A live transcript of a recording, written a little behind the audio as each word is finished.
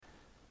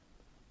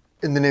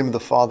In the name of the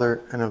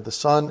Father, and of the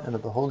Son, and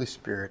of the Holy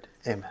Spirit.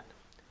 Amen.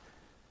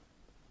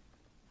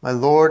 My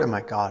Lord and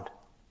my God,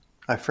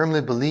 I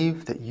firmly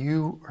believe that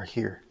you are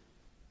here,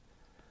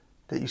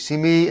 that you see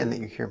me and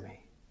that you hear me.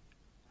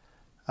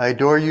 I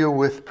adore you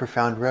with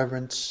profound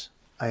reverence.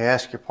 I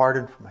ask your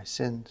pardon for my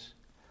sins,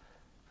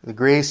 for the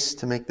grace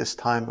to make this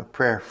time of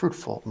prayer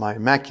fruitful. My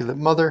Immaculate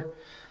Mother,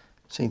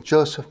 Saint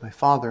Joseph, my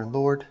Father and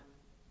Lord,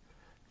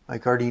 my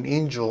guardian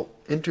angel,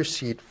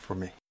 intercede for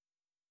me.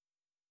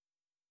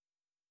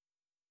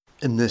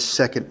 In this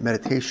second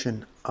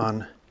meditation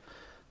on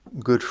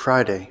Good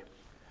Friday,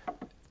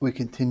 we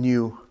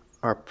continue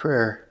our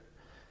prayer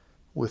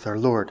with our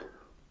Lord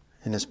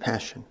in his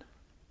Passion.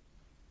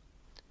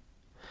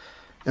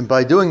 And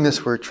by doing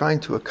this, we're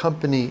trying to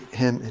accompany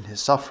him in his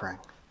suffering.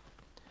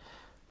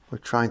 We're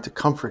trying to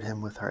comfort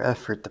him with our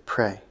effort to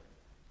pray.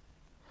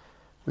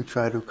 We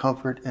try to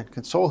comfort and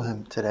console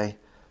him today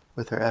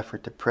with our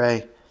effort to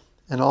pray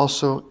and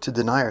also to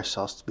deny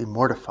ourselves to be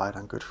mortified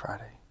on Good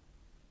Friday.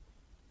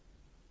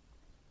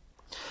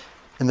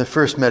 In the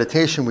first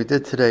meditation we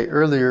did today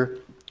earlier,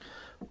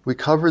 we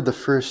covered the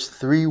first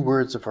 3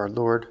 words of our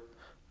Lord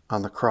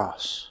on the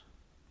cross.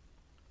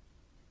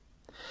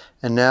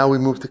 And now we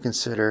move to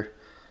consider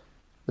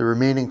the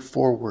remaining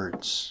 4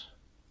 words.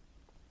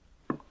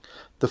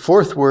 The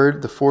 4th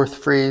word, the 4th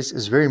phrase,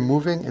 is very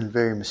moving and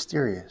very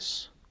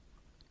mysterious.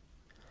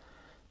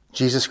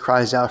 Jesus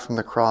cries out from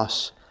the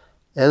cross,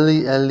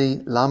 Eli,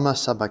 Eli, lama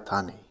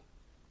sabachthani,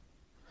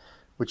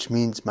 which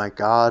means, my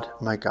God,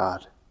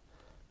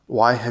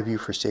 why have you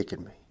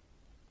forsaken me?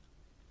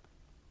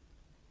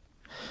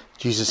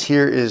 Jesus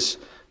here is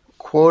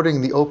quoting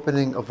the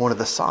opening of one of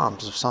the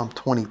Psalms, of Psalm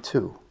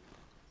 22.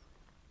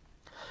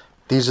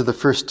 These are the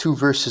first 2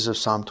 verses of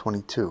Psalm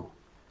 22.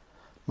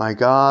 My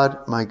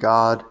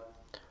God,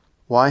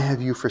 why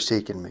have you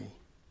forsaken me?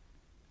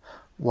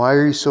 Why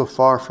are you so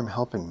far from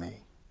helping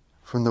me,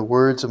 from the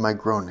words of my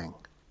groaning?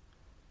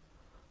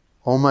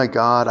 O my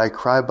God, I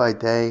cry by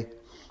day,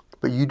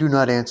 but you do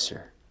not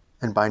answer,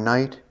 and by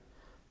night,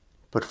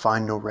 but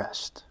find no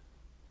rest.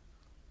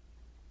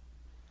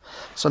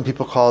 Some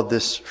people call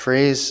this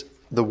phrase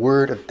the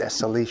word of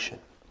desolation.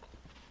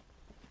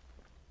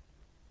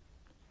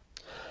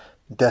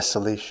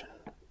 Desolation.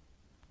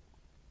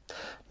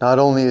 Not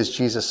only is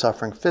Jesus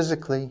suffering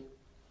physically,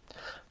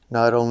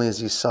 not only is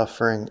he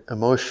suffering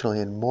emotionally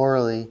and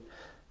morally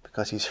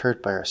because he's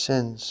hurt by our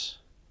sins,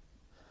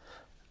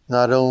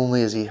 not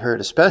only is he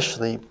hurt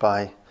especially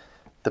by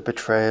the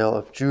betrayal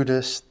of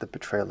Judas, the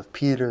betrayal of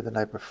Peter the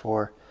night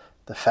before,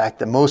 the fact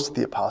that most of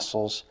the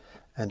apostles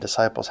and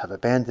disciples have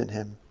abandoned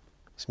him.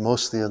 He's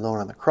mostly alone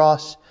on the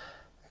cross,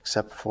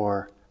 except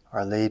for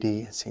Our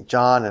Lady and St.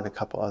 John and a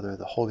couple other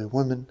the holy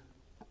women.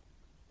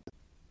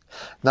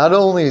 Not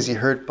only is he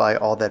hurt by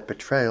all that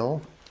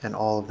betrayal and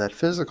all of that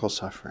physical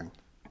suffering,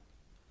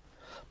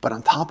 but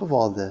on top of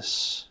all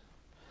this,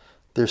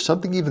 there's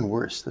something even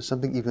worse. There's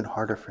something even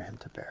harder for him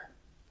to bear.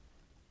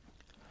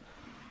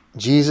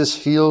 Jesus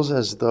feels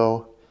as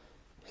though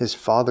his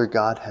Father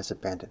God has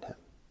abandoned him.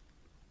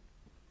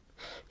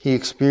 He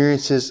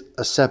experiences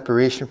a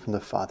separation from the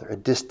Father, a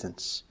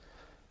distance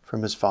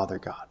from his Father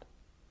God.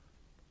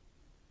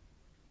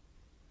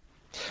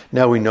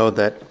 Now we know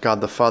that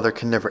God the Father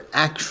can never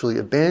actually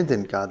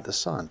abandon God the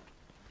Son.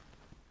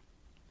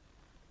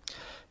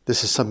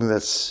 This is something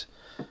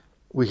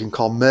we can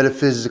call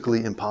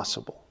metaphysically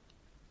impossible.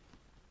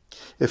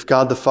 If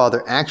God the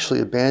Father actually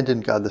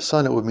abandoned God the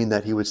Son, it would mean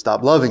that he would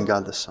stop loving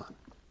God the Son.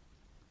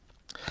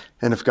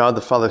 And if God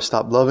the Father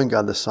stopped loving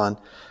God the Son,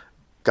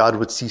 God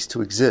would cease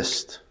to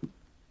exist,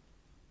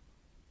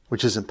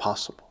 which is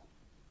impossible.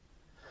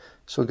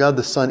 So God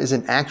the Son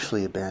isn't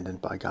actually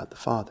abandoned by God the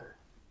Father.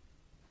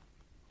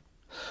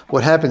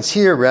 What happens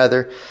here,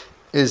 rather,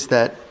 is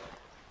that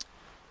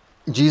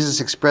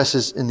Jesus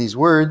expresses in these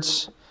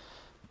words,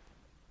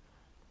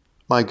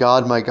 my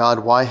God,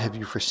 why have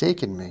you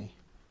forsaken me?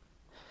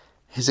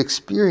 His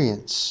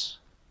experience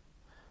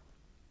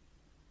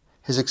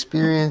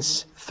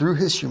through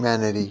his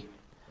humanity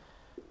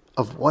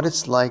of what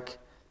it's like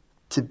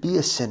to be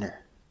a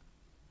sinner,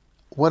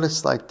 what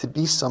it's like to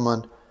be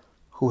someone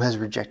who has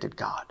rejected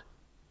God.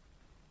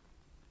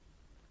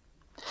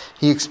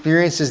 He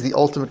experiences the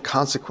ultimate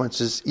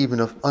consequences even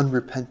of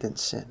unrepentant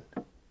sin,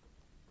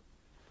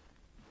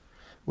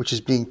 which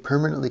is being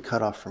permanently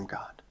cut off from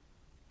God,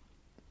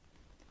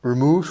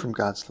 removed from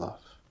God's love.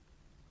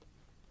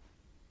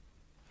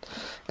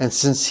 And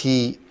since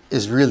he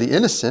is really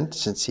innocent,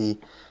 since he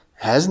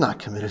has not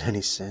committed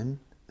any sin,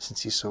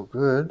 since he's so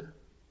good,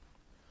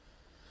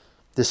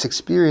 this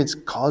experience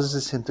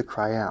causes him to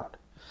cry out,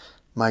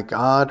 my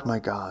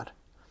God,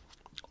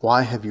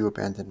 why have you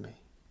abandoned me?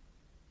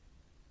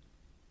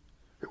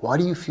 Why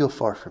do you feel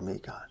far from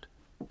me, God?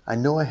 I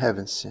know I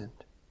haven't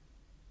sinned.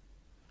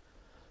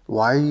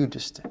 Why are you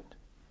distant?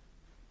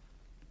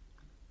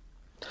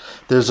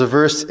 There's a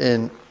verse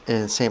in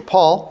St.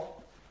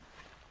 Paul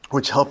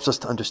which helps us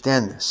to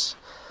understand this.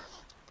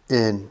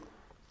 In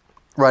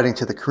writing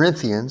to the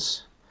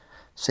Corinthians,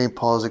 St.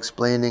 Paul is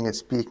explaining and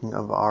speaking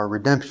of our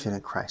redemption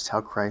in Christ, how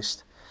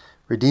Christ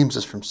redeems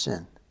us from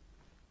sin.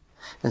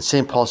 And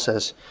St. Paul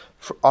says,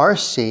 for our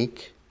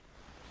sake,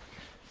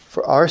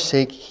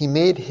 he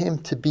made him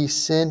to be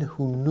sin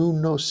who knew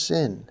no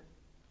sin,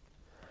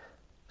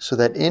 so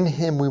that in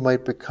him we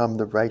might become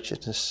the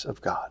righteousness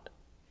of God.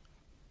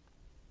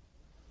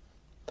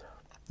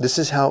 This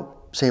is how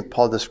St.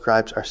 Paul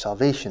describes our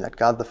salvation, that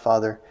God the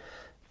Father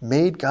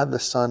made God the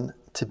Son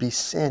to be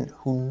sin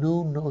who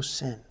knew no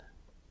sin.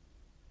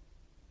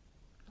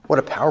 What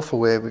a powerful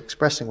way of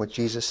expressing what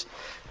Jesus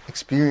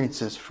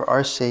experiences. For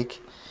our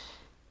sake,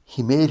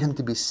 he made him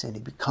to be sin. He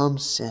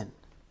becomes sin.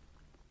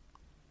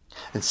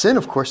 And sin,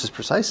 of course, is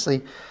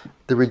precisely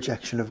the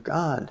rejection of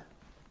God.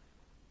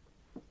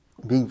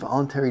 Being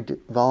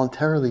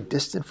voluntarily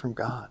distant from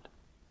God.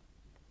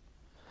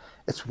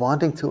 It's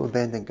wanting to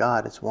abandon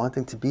God. It's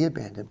wanting to be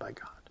abandoned by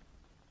God.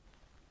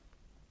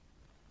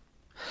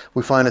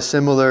 We find a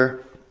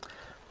similar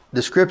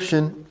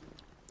description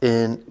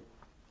in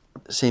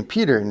St.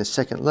 Peter in his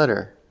second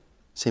letter.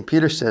 St.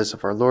 Peter says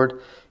of our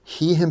Lord,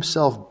 he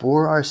himself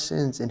bore our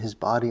sins in his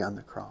body on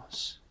the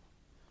cross.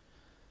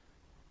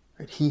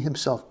 Right? He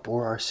himself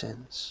bore our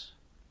sins.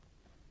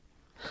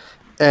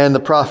 And the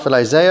prophet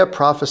Isaiah,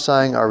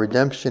 prophesying our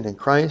redemption in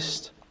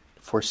Christ,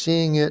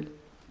 foreseeing it,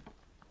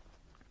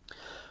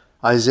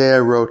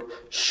 Isaiah wrote,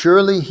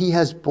 surely he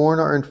has borne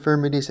our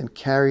infirmities and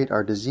carried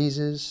our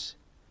diseases,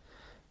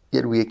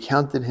 yet we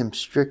accounted him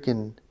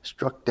stricken,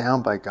 struck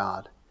down by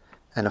God,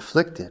 and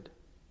afflicted.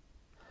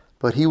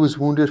 But he was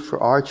wounded for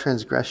our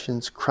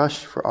transgressions,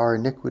 crushed for our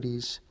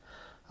iniquities.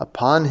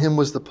 Upon him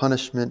was the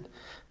punishment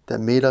that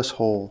made us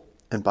whole,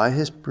 and by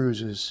his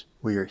bruises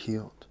we are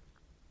healed.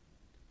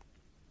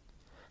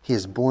 He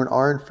has borne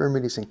our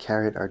infirmities and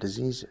carried our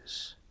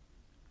diseases.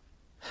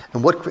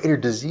 And what greater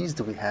disease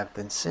do we have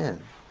than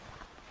sin?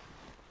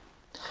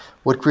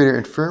 What greater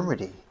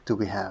infirmity do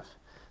we have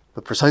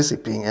but precisely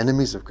being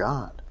enemies of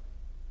God?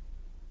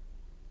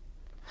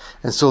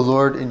 And so,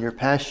 Lord, in your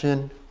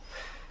passion,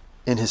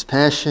 in his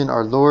passion,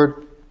 our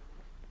Lord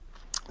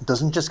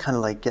doesn't just kind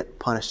of like get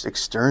punished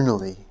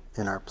externally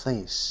in our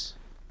place.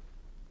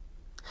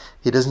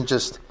 He doesn't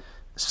just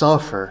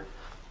suffer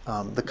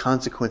the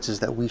consequences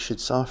that we should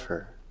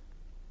suffer.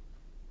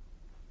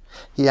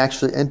 He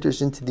actually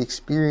enters into the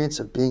experience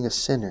of being a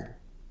sinner.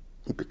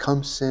 He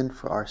becomes sin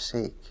for our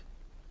sake.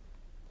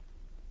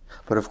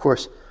 But of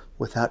course,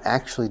 without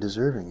actually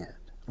deserving it,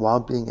 while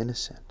being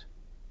innocent.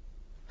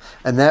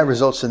 And that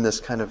results in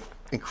this kind of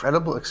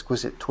incredible,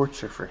 exquisite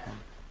torture for him.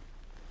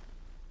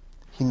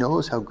 He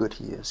knows how good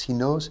he is. He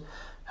knows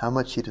how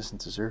much he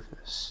doesn't deserve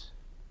this.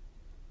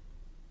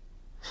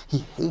 He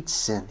hates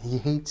sin. He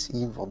hates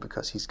evil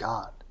because he's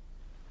God.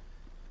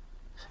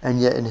 And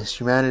yet in his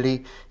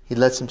humanity, he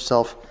lets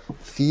himself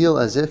feel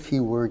as if he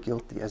were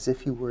guilty, as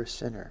if he were a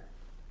sinner.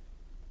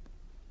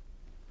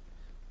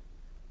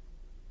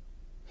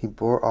 He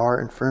bore our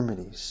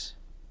infirmities,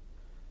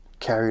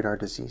 carried our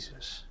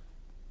diseases.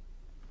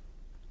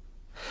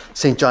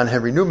 St. John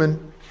Henry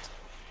Newman,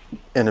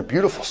 in a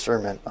beautiful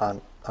sermon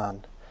on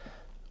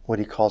what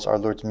he calls our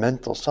Lord's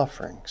mental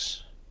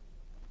sufferings,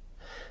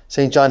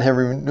 St. John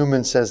Henry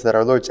Newman says that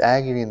our Lord's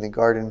agony in the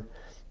garden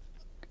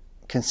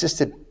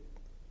consisted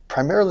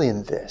primarily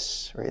in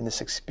this, right, in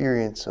this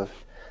experience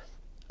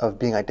of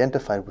being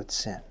identified with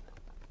sin.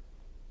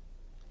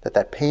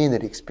 That pain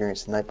that he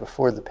experienced the night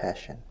before the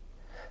Passion,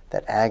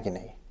 that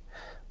agony,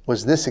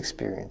 was this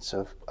experience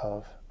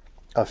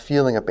of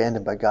feeling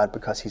abandoned by God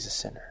because he's a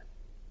sinner.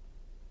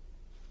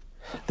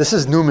 This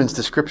is Newman's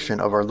description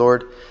of our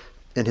Lord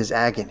in his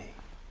agony.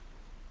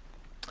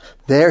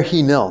 There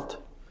he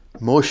knelt,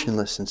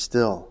 motionless and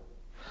still,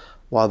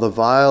 while the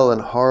vile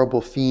and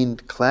horrible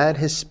fiend clad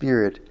his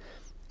spirit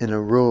in a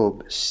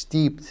robe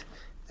steeped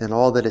in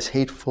all that is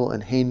hateful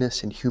and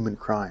heinous in human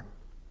crime,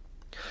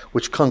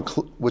 which clung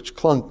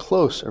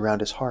close around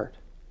his heart,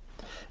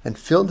 and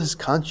filled his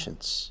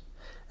conscience,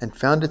 and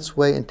found its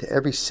way into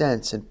every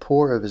sense and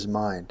pore of his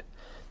mind,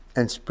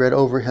 and spread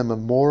over him a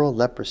moral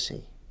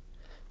leprosy,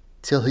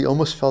 till he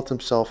almost felt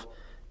himself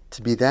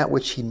to be that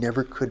which he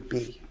never could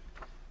be,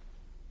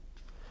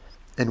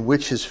 and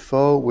which his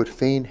foe would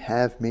fain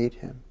have made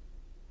him.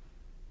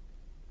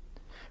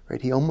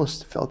 Right? He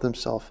almost felt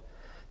himself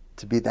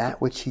to be that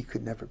which he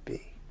could never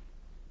be,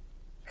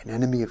 an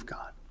enemy of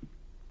God,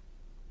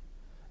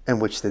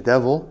 and which the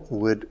devil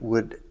would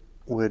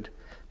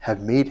have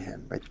made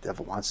him. Right? The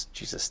devil wants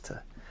Jesus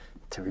to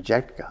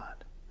reject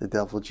God. The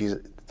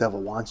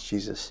devil wants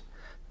Jesus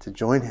to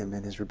join him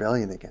in his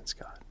rebellion against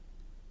God.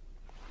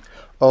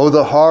 Oh,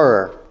 the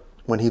horror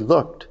when he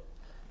looked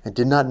and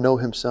did not know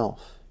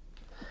himself,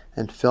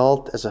 and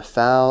felt as a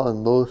foul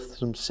and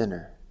loathsome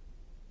sinner.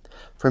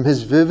 From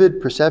his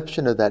vivid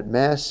perception of that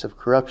mass of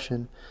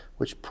corruption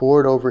which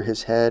poured over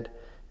his head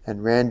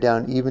and ran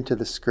down even to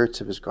the skirts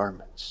of his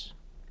garments.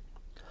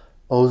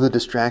 Oh, the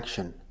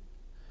distraction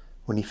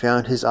when he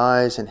found his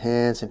eyes and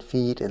hands and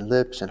feet and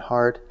lips and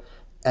heart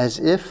as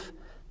if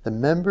the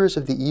members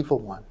of the evil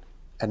one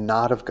and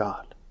not of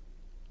God.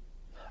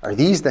 Are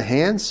these the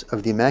hands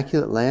of the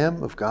Immaculate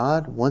Lamb of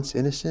God, once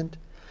innocent,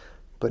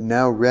 but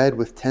now red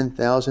with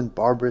 10,000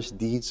 barbarous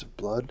deeds of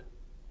blood?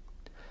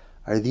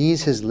 Are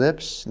these his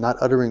lips, not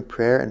uttering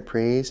prayer and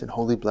praise and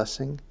holy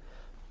blessing,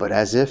 but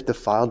as if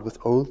defiled with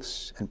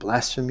oaths and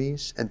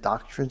blasphemies and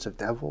doctrines of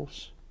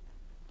devils?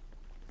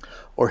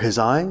 Or his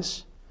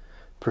eyes,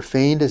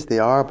 profaned as they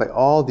are by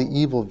all the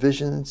evil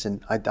visions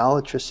and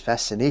idolatrous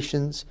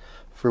fascinations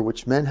for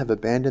which men have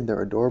abandoned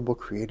their adorable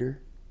Creator?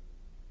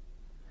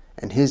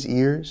 And his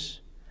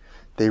ears,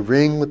 they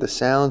ring with the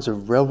sounds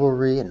of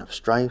revelry and of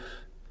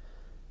strife,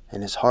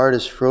 and his heart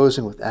is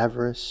frozen with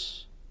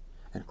avarice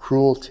and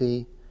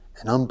cruelty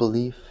and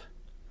unbelief,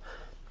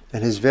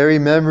 and his very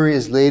memory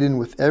is laden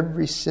with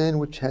every sin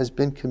which has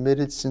been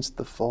committed since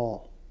the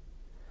fall,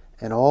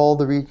 and all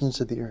the regions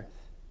of the earth,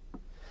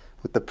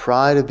 with the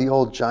pride of the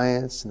old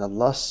giants and the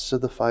lusts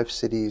of the 5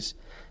 cities,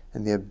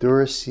 and the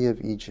obduracy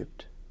of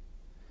Egypt,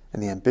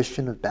 and the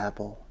ambition of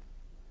Babel,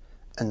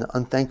 and the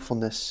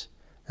unthankfulness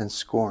and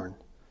scorn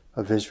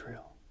of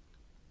Israel.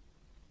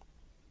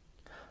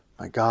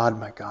 My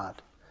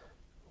God,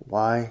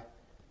 why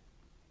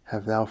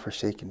have thou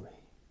forsaken me?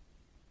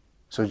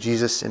 So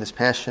Jesus, in his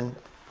passion,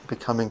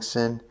 becoming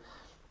sin,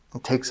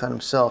 takes on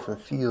himself and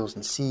feels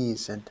and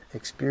sees and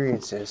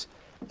experiences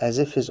as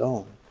if his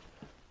own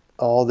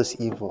all this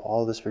evil,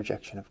 all this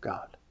rejection of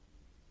God.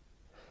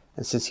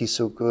 And since he's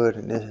so good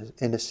and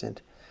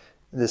innocent,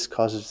 this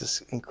causes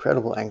this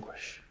incredible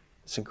anguish,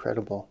 this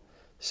incredible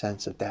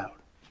sense of doubt.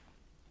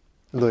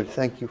 Lord,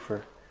 thank you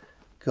for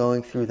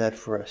going through that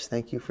for us.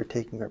 Thank you for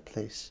taking our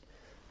place.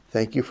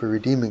 Thank you for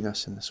redeeming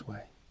us in this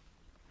way.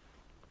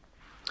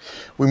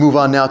 We move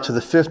on now to the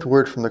 5th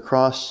word from the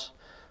cross.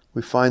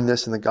 We find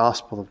this in the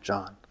Gospel of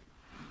John.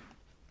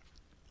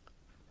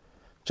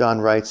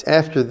 John writes,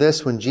 "After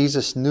this, when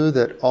Jesus knew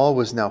that all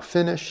was now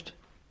finished,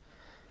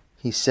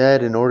 he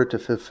said, in order to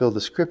fulfill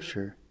the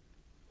scripture,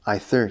 'I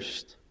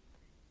thirst.'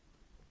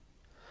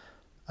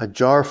 A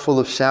jar full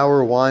of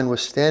sour wine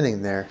was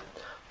standing there,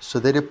 so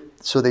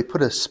they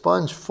put a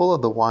sponge full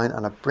of the wine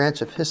on a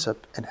branch of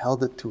hyssop and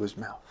held it to his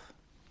mouth.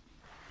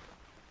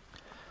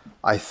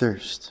 I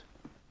thirst."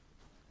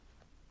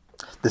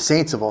 The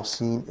saints have all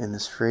seen in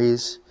this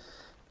phrase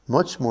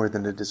much more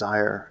than a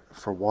desire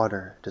for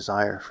water,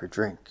 desire for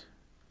drink.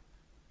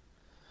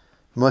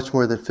 Much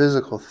more than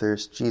physical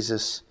thirst,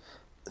 Jesus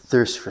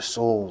thirsts for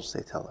souls,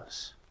 they tell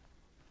us.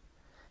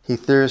 He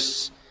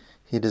thirsts,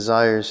 he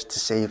desires to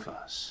save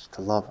us,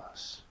 to love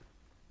us.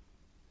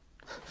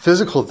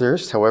 Physical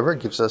thirst, however,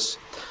 gives us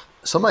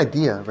some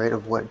idea, right,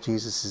 of what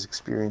Jesus is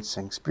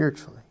experiencing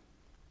spiritually,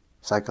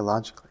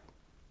 psychologically.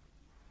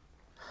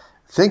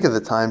 Think of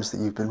the times that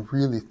you've been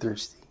really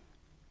thirsty.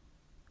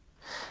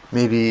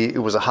 Maybe it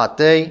was a hot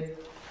day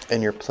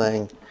and you're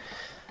playing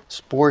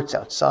sports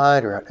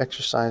outside or out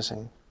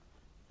exercising.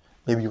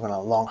 Maybe you went on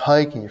a long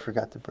hike and you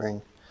forgot to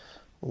bring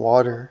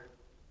water.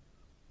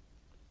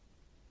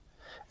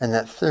 And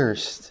that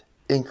thirst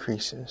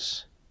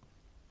increases.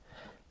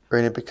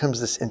 Right? It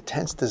becomes this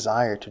intense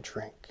desire to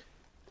drink.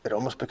 It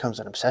almost becomes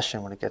an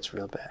obsession when it gets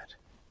real bad.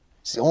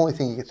 It's the only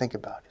thing you can think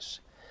about is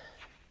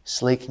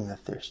slaking the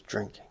thirst,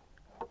 drinking.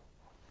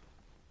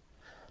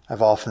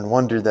 I've often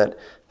wondered that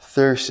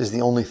thirst is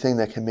the only thing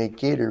that can make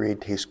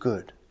Gatorade taste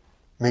good.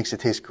 It makes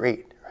it taste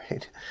great,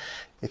 right?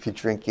 If you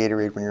drink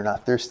Gatorade when you're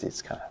not thirsty,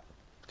 it's kind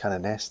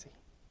of nasty.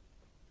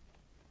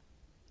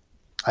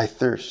 I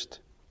thirst.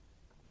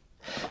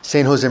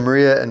 Saint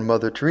Josemaria and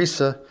Mother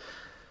Teresa,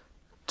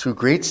 2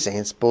 great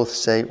saints, both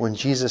say when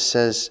Jesus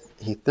says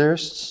he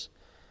thirsts,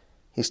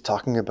 he's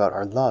talking about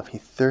our love. He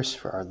thirsts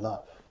for our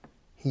love.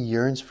 He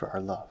yearns for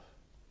our love.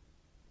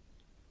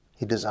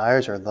 He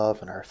desires our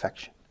love and our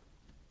affection.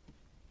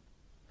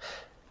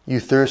 You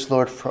thirst,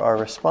 Lord, for our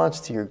response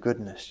to your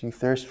goodness. You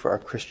thirst for our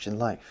Christian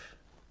life.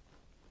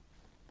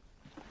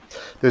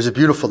 There's a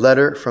beautiful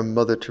letter from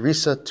Mother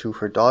Teresa to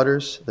her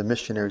daughters, the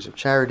Missionaries of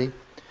Charity,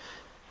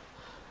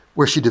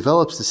 where she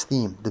develops this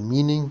theme, the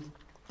meaning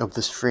of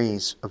this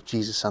phrase of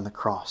Jesus on the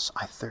cross,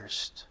 I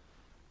thirst.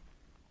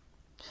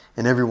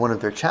 In every one of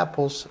their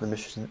chapels,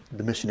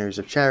 the Missionaries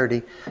of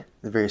Charity,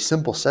 the very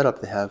simple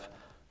setup, they have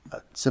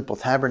a simple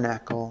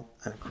tabernacle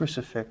and a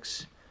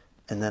crucifix,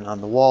 and then on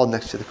the wall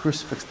next to the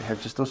crucifix, they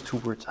have just those 2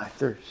 words, I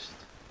thirst.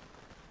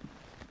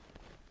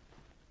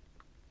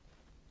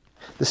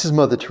 This is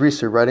Mother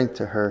Teresa writing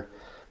to her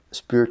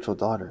spiritual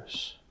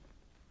daughters.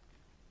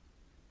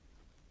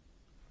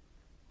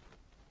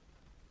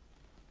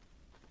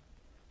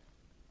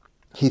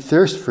 He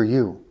thirsts for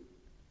you.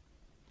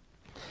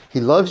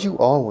 He loves you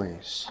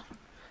always,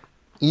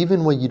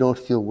 even when you don't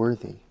feel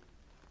worthy.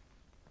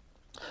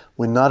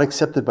 When not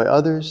accepted by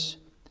others,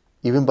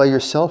 even by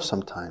yourself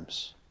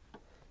sometimes,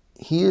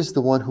 he is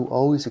the one who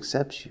always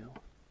accepts you.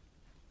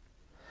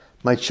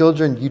 My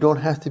children, you don't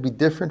have to be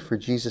different for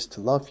Jesus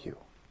to love you.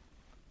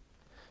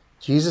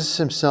 Jesus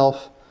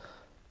himself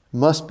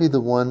must be the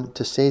one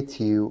to say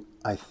to you,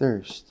 I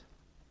thirst.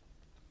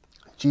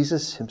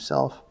 Jesus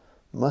himself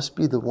must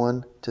be the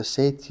one to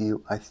say to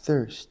you, I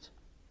thirst.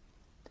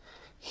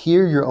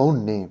 Hear your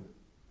own name,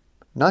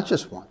 not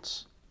just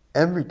once,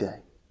 every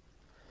day.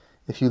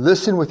 If you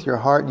listen with your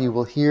heart, you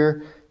will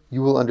hear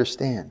you will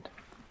understand.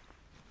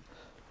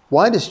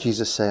 Why does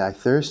Jesus say, I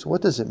thirst?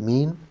 What does it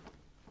mean?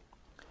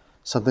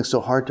 Something so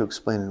hard to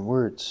explain in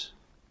words.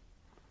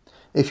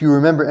 If you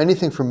remember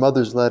anything from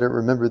Mother's letter,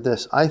 remember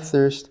this. I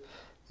thirst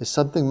is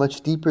something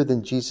much deeper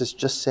than Jesus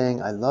just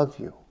saying, I love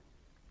you.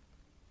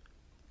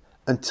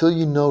 Until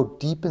you know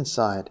deep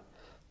inside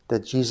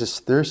that Jesus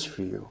thirsts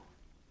for you,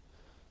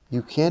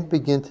 you can't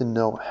begin to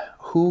know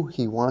who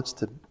he wants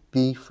to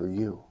be for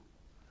you,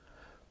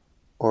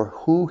 or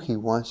who he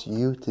wants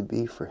you to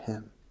be for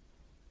him.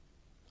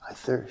 I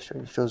thirst.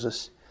 Right? It shows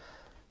us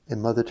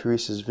in Mother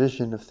Teresa's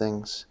vision of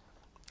things,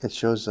 it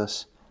shows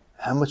us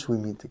how much we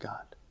mean to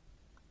God,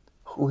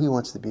 who he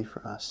wants to be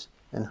for us,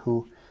 and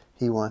who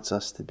he wants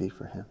us to be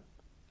for him.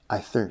 I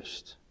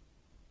thirst.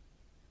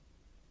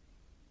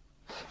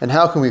 And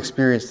how can we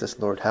experience this,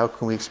 Lord? How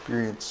can we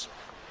experience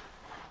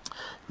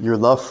your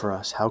love for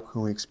us? How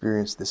can we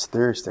experience this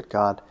thirst that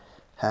God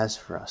has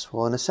for us?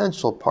 Well, an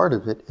essential part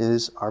of it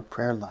is our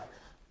prayer life.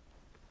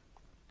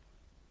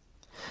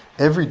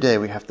 Every day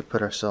we have to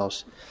put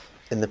ourselves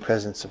in the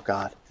presence of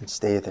God and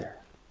stay there.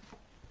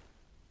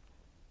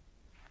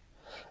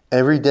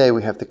 Every day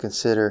we have to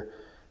consider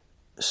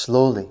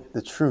slowly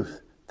the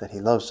truth that he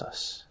loves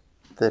us,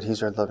 that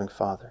he's our loving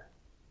Father.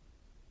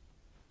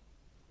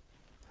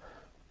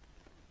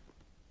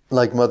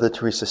 Like Mother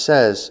Teresa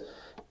says,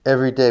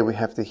 every day we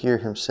have to hear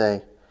him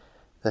say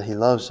that he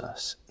loves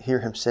us, hear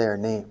him say our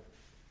name,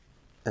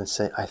 and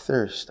say, I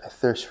thirst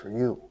for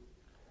you.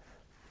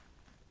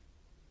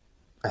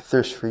 I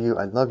thirst for you,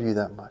 I love you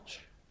that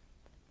much.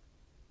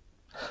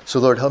 So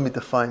Lord, help me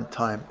to find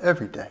time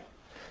every day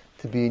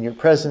to be in your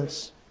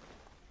presence,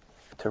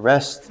 to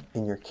rest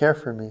in your care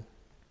for me,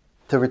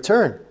 to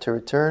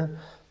return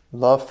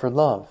love for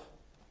love.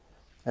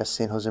 As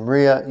St.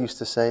 Josemaria used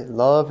to say,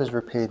 love is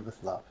repaid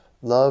with love.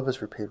 Love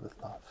is repaid with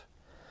love.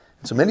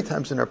 And so many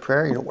times in our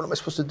prayer, what am I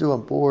supposed to do?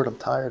 I'm bored, I'm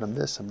tired, I'm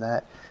this, I'm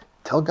that.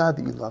 Tell God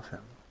that you love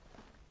him.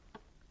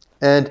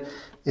 And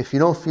if you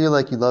don't feel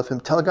like you love him,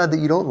 tell God that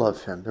you don't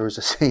love him. There was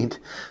a saint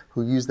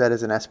who used that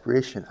as an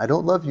aspiration. I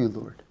don't love you,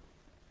 Lord.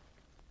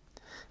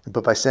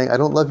 But by saying, I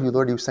don't love you,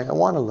 Lord, he was saying, I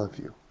want to love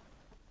you.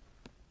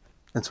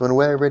 And so in a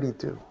way, I already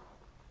do.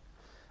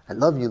 I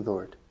love you,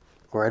 Lord,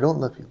 or I don't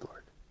love you,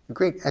 Lord.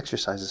 Great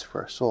exercises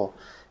for our soul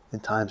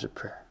in times of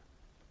prayer.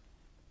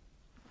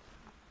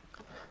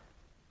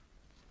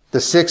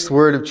 The sixth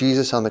word of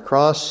Jesus on the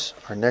cross,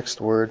 our next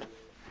word,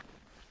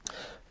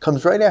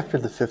 comes right after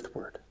the fifth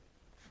word.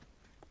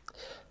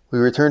 We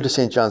return to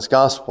St. John's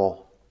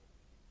Gospel.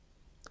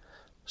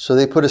 So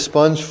they put a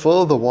sponge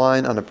full of the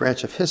wine on a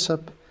branch of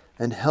hyssop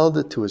and held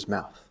it to his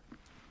mouth.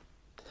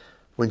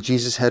 When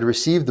Jesus had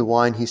received the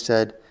wine, he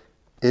said,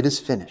 it is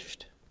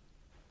finished.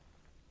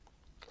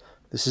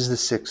 This is the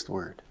sixth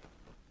word.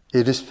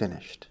 It is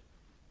finished.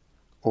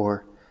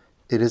 Or,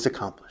 it is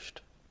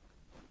accomplished.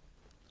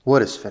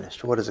 What is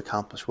finished? What is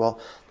accomplished? Well,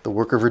 the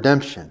work of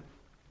redemption,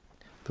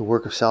 the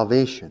work of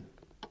salvation.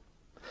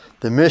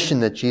 The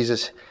mission that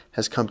Jesus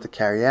has come to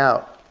carry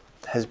out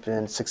has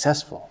been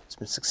successful. It's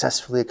been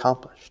successfully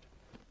accomplished.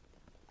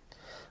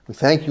 We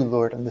thank you,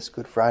 Lord, on this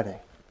Good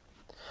Friday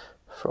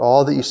for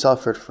all that you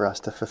suffered for us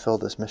to fulfill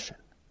this mission.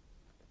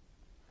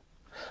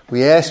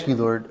 We ask you,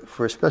 Lord,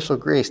 for a special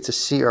grace to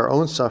see our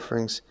own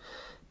sufferings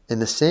in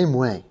the same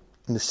way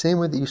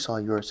that you saw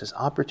yours, as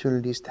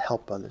opportunities to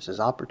help others,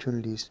 as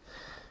opportunities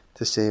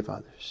to save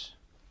others.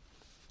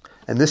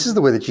 And this is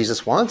the way that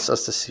Jesus wants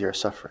us to see our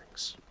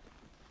sufferings.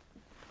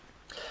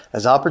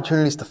 As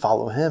opportunities to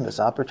follow him, as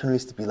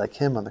opportunities to be like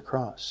him on the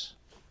cross.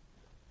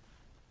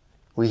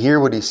 We hear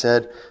what he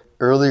said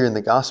earlier in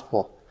the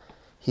gospel.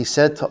 He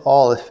said to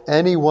all, if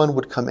anyone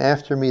would come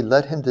after me,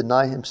 let him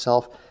deny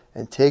himself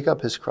and take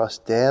up his cross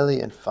daily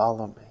and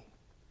follow me.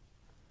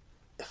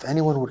 If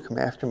anyone would come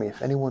after me,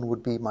 if anyone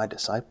would be my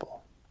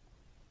disciple,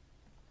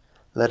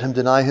 let him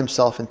deny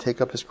himself and take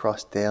up his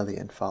cross daily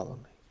and follow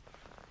me.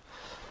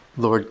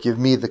 Lord, give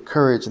me the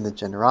courage and the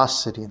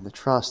generosity and the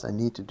trust I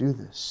need to do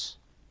this.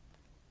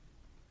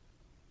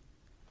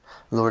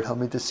 Lord, help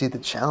me to see the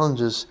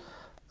challenges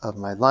of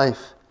my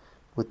life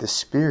with the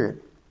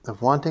spirit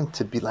of wanting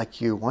to be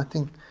like you,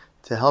 wanting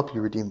to help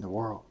you redeem the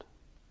world.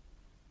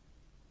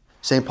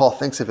 St. Paul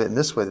thinks of it in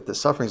this way, that the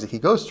sufferings that he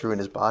goes through in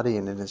his body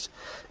and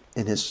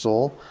in his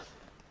soul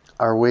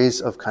are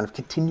ways of kind of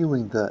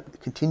continuing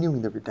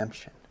the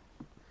redemption,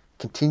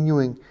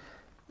 continuing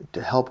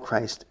to help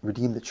Christ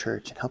redeem the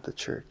church and help the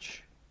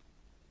church.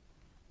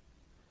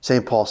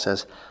 St. Paul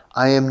says,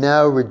 I am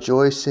now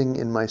rejoicing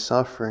in my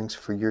sufferings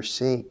for your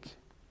sake,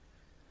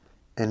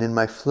 and in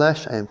my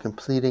flesh I am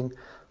completing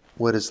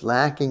what is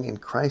lacking in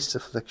Christ's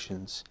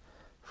afflictions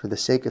for the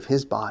sake of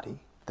his body,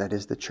 that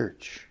is the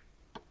church.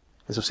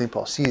 And so St.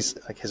 Paul sees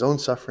like his own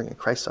suffering and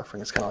Christ's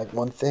suffering as kind of like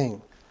one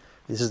thing.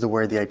 This is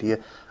where the idea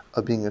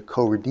of being a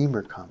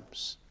co-redeemer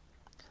comes.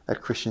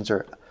 That Christians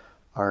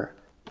are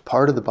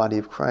part of the body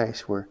of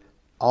Christ, where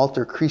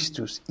alter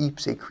Christus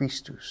ipse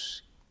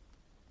Christus.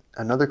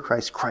 Another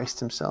Christ, Christ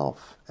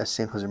himself, as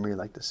St. Josemaria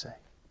liked to say.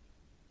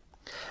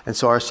 And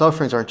so our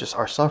sufferings aren't just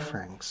our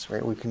sufferings,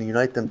 right? We can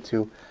unite them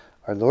to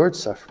our Lord's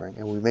suffering,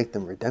 and we make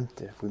them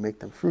redemptive. We make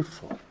them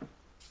fruitful.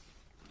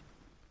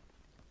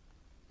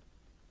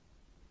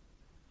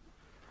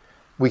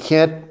 We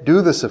can't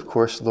do this, of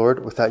course,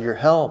 Lord, without your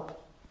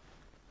help.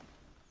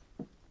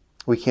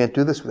 We can't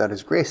do this without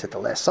his grace. At the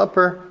Last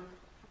Supper,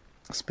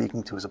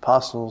 speaking to his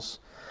apostles,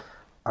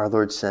 our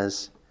Lord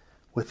says,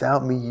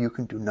 without me you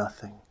can do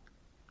nothing.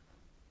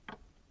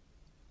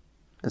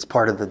 It's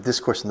part of the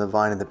discourse on the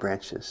vine and the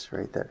branches,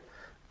 right? That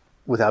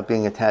without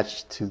being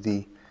attached to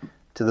the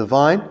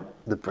vine,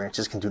 the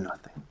branches can do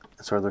nothing.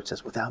 And so our Lord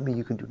says, without me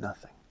you can do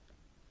nothing.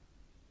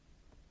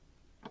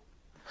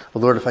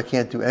 Well, Lord, if I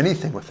can't do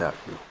anything without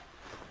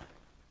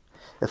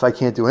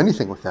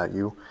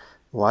you,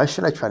 why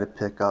should I try to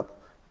pick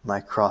up my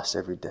cross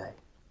every day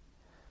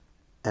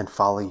and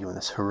follow you in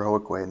this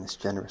heroic way, in this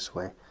generous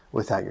way,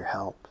 without your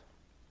help?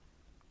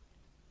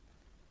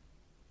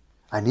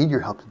 I need your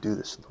help to do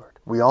this, Lord.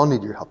 We all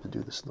need your help to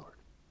do this, Lord.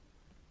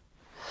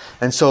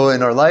 And so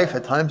in our life,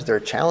 at times, there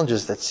are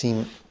challenges that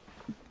seem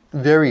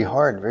very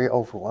hard, very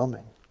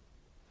overwhelming.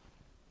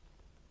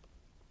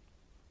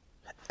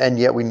 And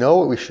yet we know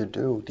what we should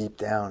do deep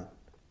down.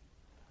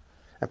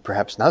 And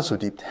perhaps not so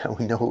deep down,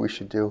 we know what we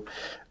should do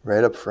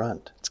right up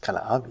front. It's kind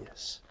of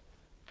obvious.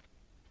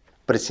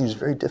 But it seems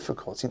very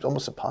difficult. It seems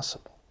almost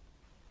impossible.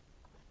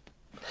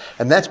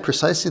 And that's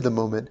precisely the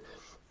moment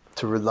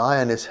to rely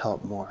on his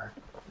help more.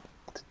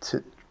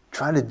 To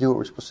try to do what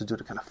we're supposed to do,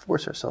 to kind of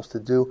force ourselves to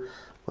do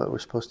what we're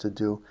supposed to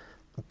do,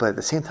 but at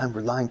the same time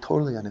relying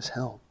totally on his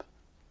help.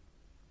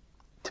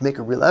 To make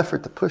a real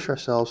effort to push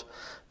ourselves,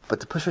 but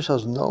to push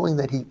ourselves knowing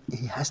that he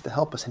has to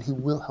help us and he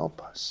will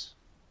help us.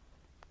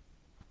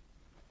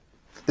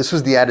 This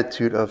was the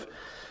attitude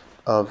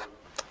of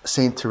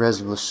Saint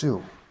Therese of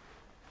Lisieux.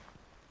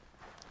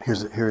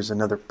 Here's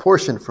another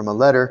portion from a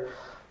letter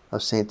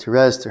of Saint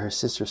Therese to her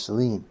sister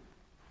Celine.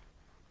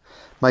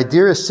 My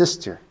dearest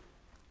sister,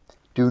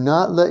 do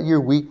not let your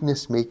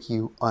weakness make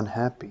you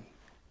unhappy.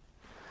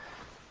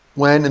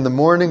 When in the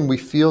morning we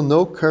feel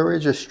no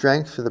courage or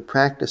strength for the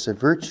practice of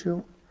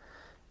virtue,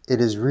 it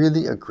is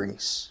really a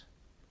grace.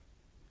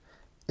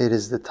 It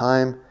is the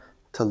time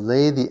to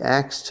lay the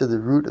axe to the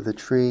root of the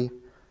tree,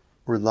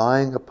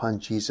 relying upon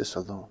Jesus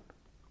alone.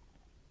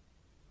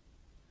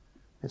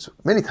 And so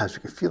many times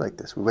we can feel like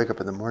this. We wake up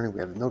in the morning, we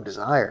have no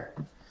desire.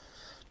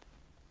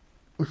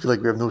 We feel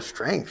like we have no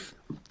strength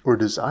or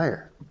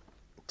desire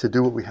to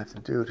do what we have to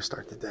do to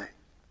start the day.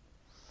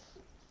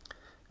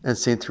 And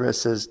Saint Therese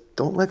says,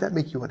 don't let that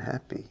make you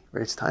unhappy.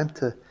 Right? It's time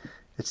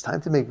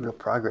to make real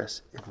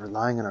progress in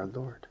relying on our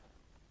Lord.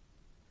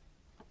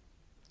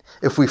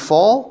 If we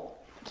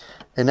fall,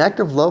 an act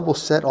of love will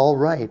set all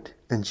right,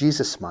 and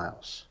Jesus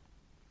smiles.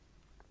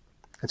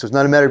 And so it's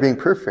not a matter of being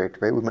perfect,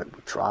 right? We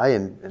might try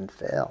and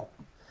fail.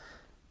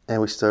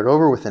 And we start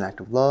over with an act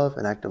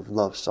of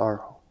love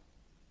sorrow.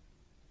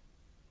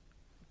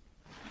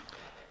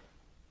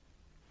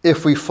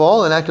 If we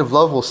fall, an act of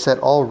love will set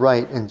all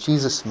right, and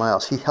Jesus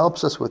smiles. He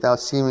helps us without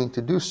seeming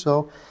to do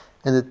so,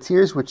 and the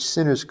tears which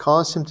sinners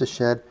cause him to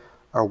shed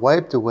are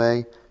wiped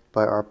away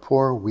by our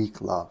poor,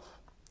 weak love.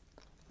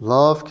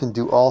 Love can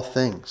do all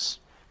things.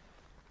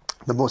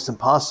 The most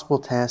impossible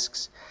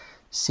tasks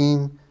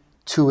seem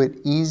to it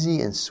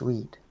easy and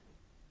sweet.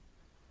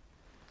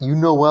 You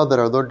know well that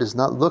our Lord does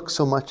not look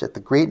so much at the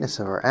greatness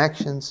of our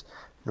actions,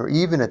 nor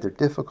even at their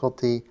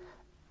difficulty,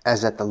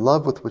 as at the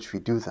love with which we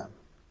do them.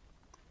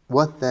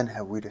 What then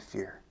have we to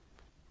fear?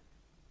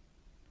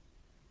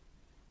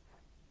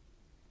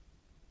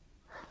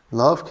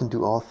 Love can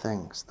do all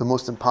things. The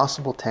most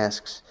impossible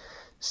tasks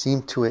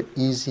seem to it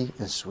easy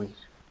and sweet.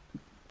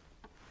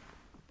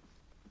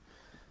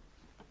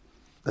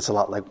 That's a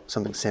lot like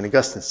something St.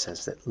 Augustine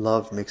says, that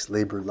love makes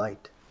labor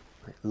light.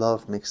 Right?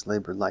 Love makes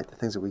labor light. The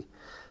things that we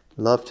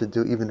love to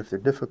do, even if they're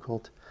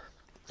difficult,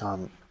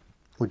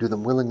 we do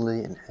them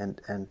willingly,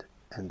 and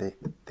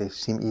they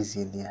seem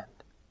easy in the end.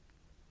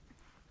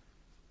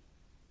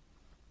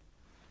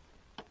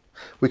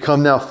 We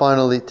come now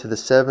finally to the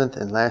seventh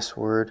and last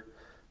word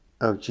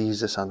of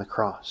Jesus on the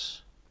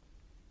cross.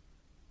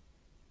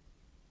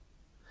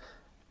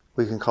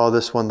 We can call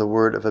this one the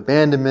word of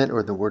abandonment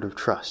or the word of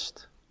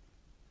trust.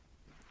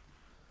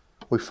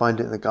 We find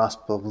it in the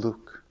Gospel of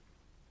Luke.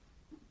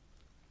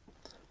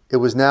 It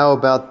was now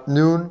about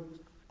noon,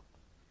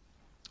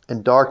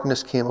 and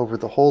darkness came over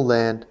the whole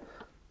land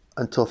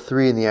until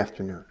 3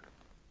 p.m.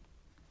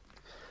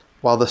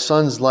 While the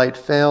sun's light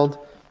failed,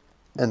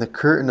 and the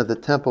curtain of the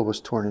temple was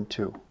torn in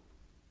two.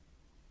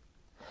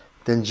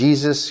 Then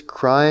Jesus,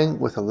 crying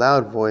with a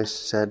loud voice,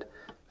 said,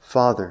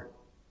 Father,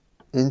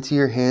 into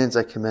your hands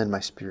I commend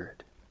my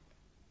spirit.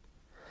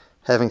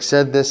 Having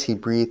said this, he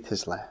breathed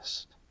his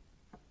last.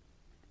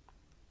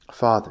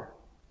 Father,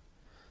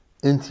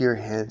 into your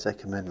hands I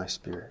commend my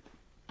spirit.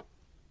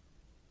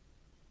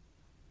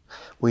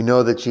 We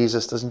know that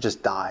Jesus doesn't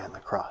just die on the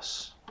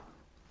cross.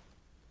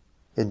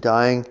 In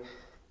dying,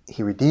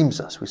 he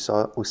redeems us. We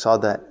saw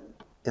that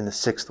in the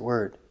sixth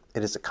word.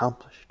 It is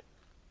accomplished.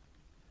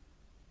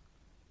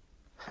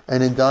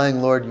 And in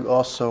dying, Lord, you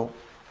also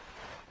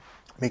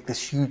make this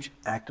huge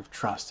act of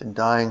trust. In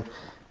dying,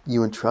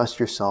 you entrust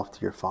yourself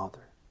to your Father.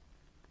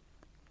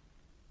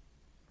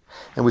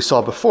 And we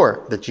saw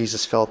before that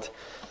Jesus felt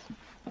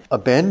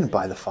abandoned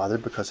by the Father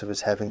because of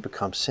his having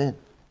become sin,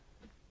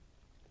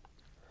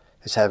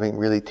 his having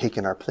really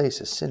taken our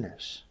place as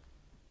sinners.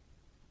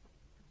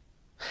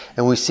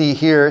 And we see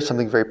here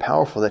something very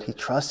powerful, that he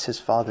trusts his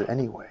Father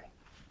anyway.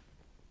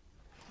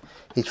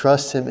 He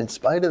trusts him in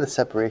spite of the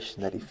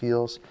separation that he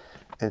feels,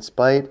 in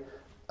spite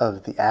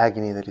of the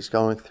agony that he's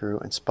going through,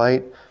 in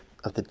spite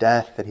of the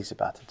death that he's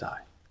about to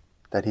die,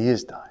 that he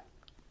is dying.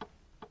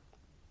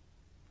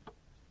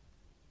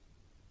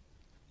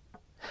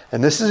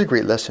 And this is a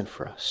great lesson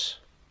for us.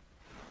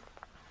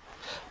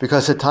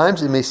 Because at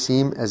times it may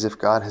seem as if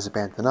God has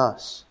abandoned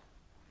us.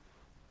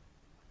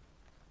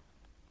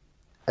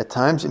 At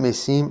times it may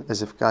seem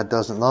as if God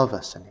doesn't love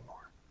us anymore.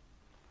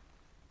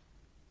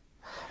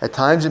 At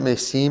times it may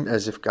seem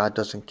as if God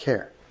doesn't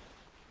care.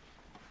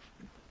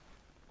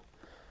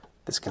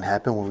 This can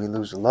happen when we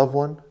lose a loved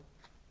one.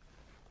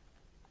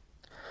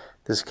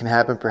 This can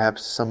happen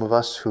perhaps to some of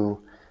us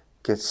who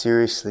get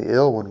seriously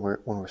ill when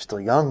we're still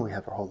young. We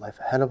have our whole life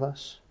ahead of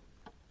us.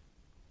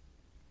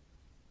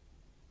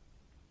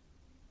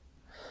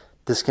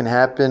 This can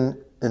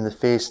happen in the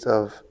face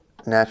of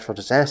natural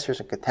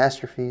disasters and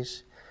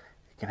catastrophes.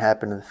 It can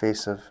happen in the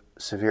face of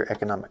severe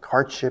economic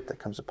hardship that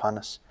comes upon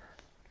us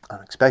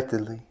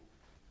unexpectedly.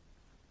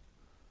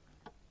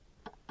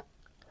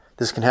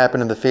 This can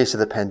happen in the face of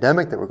the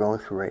pandemic that we're going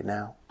through right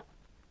now,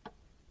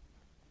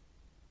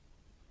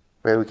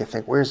 where we can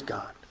think, where's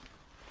God?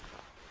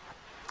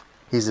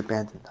 He's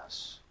abandoned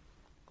us.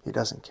 He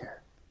doesn't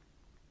care.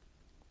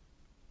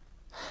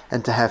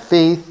 And to have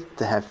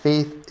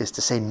faith is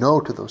to say no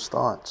to those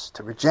thoughts,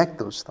 to reject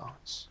those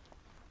thoughts,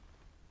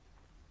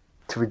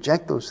 to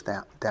reject those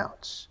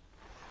doubts,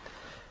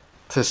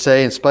 to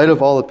say, in spite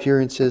of all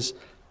appearances,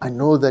 I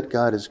know that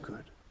God is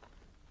good.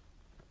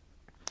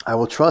 I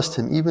will trust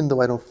him even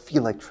though I don't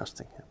feel like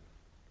trusting him.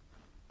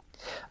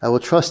 I will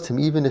trust him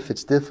even if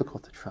it's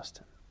difficult to trust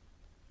him.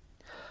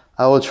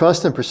 I will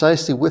trust him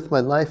precisely with my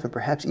life and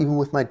perhaps even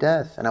with my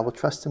death. And I will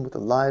trust him with the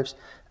lives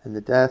and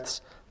the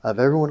deaths of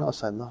everyone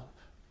else I love.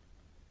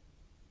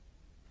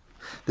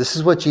 This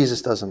is what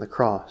Jesus does on the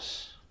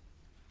cross.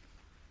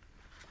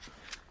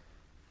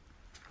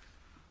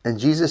 And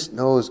Jesus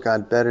knows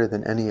God better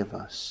than any of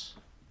us.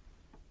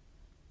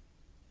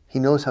 He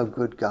knows how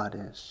good God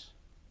is.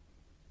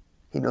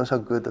 He knows how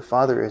good the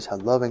Father is, how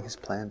loving his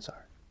plans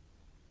are.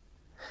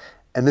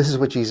 And this is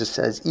what Jesus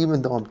says,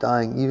 even though I'm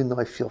dying, even though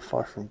I feel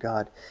far from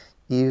God,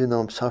 even though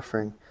I'm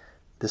suffering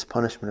this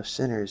punishment of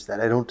sinners that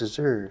I don't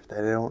deserve,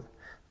 that I don't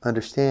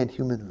understand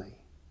humanly,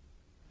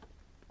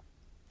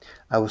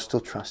 I will still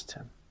trust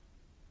him.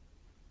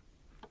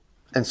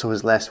 And so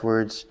his last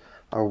words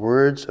are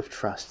words of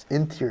trust.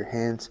 Into your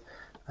hands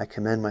I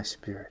commend my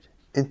spirit.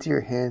 Into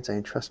your hands I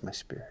entrust my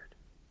spirit.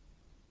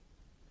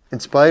 In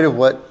spite of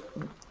what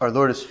our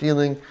Lord is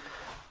feeling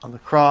on the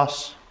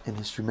cross in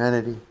his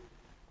humanity,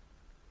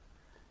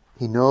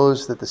 he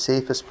knows that the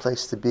safest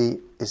place to be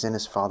is in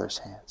his Father's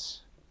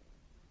hands.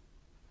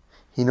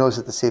 He knows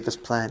that the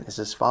safest plan is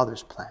his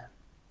Father's plan.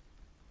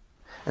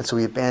 And so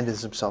he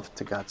abandons himself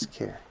to God's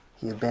care.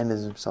 He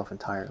abandons himself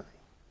entirely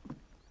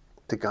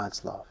to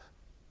God's love.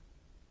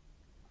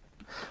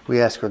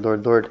 We ask our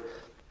Lord,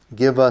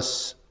 give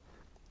us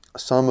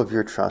some of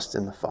your trust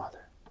in the Father.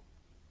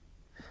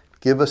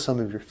 Give us some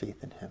of your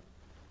faith in him.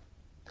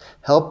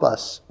 Help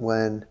us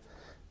when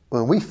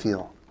we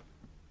feel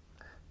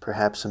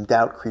perhaps some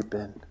doubt creep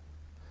in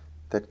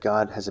that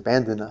God has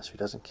abandoned us or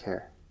doesn't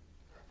care.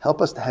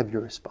 Help us to have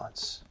your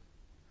response,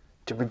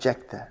 to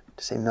reject that,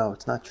 to say, no,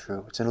 it's not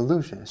true. It's an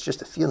illusion. It's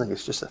just a feeling.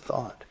 It's just a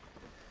thought.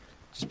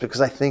 Just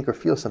because I think or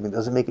feel something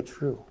doesn't make it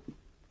true.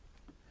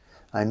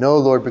 I know,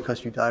 Lord,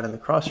 because you died on the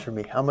cross for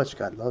me, how much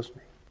God loves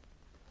me.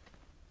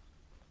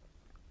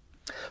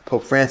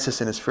 Pope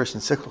Francis in his first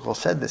encyclical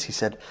said this. He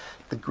said,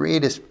 the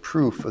greatest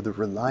proof of the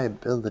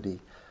reliability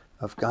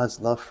of God's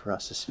love for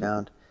us is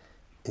found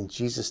in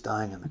Jesus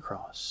dying on the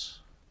cross.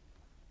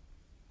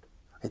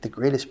 Right? The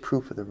greatest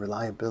proof of the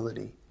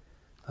reliability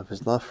of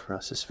his love for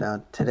us is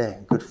found today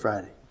on Good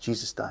Friday,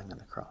 Jesus dying on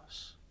the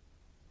cross.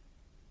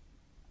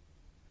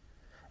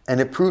 And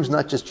it proves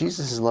not just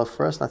Jesus' love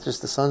for us, not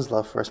just the Son's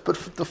love for us, but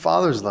the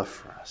Father's love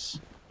for us.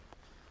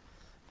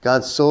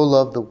 God so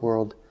loved the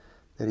world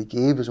that he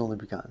gave his only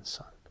begotten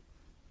Son.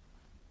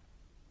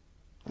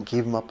 And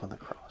gave him up on the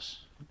cross.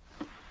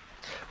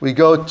 We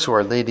go to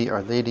Our Lady.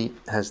 Our Lady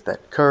has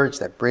that courage,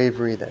 that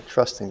bravery, that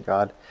trust in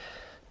God.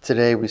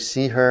 Today we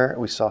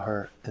saw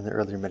her in the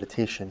earlier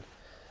meditation,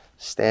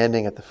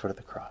 standing at the foot of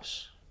the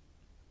cross.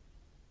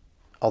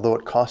 Although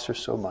it cost her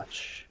so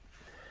much,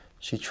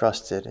 she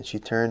trusted and she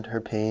turned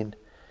her pain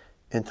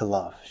into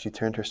love. She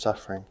turned her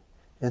suffering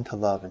into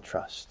love and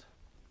trust.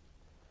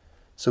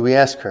 So we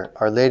ask her,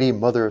 Our Lady,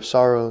 Mother of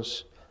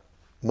Sorrows,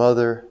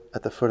 Mother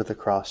at the foot of the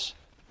cross,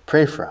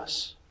 pray for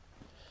us.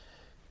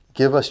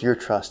 Give us your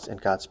trust in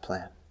God's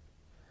plan.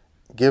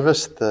 Give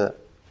us the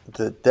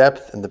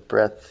depth and the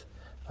breadth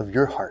of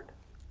your heart,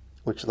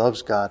 which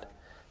loves God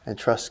and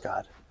trusts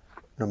God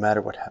no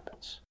matter what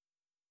happens.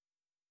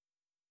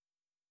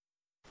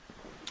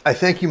 I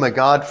thank you, my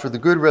God, for the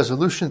good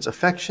resolutions,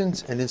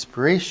 affections, and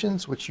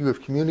inspirations which you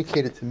have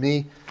communicated to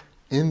me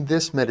in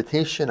this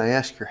meditation. I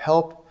ask your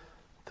help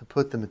to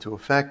put them into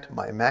effect.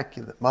 My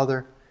Immaculate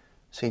Mother,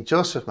 Saint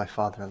Joseph, my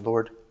Father and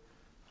Lord,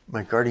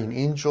 my guardian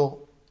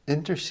angel,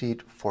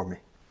 intercede for me.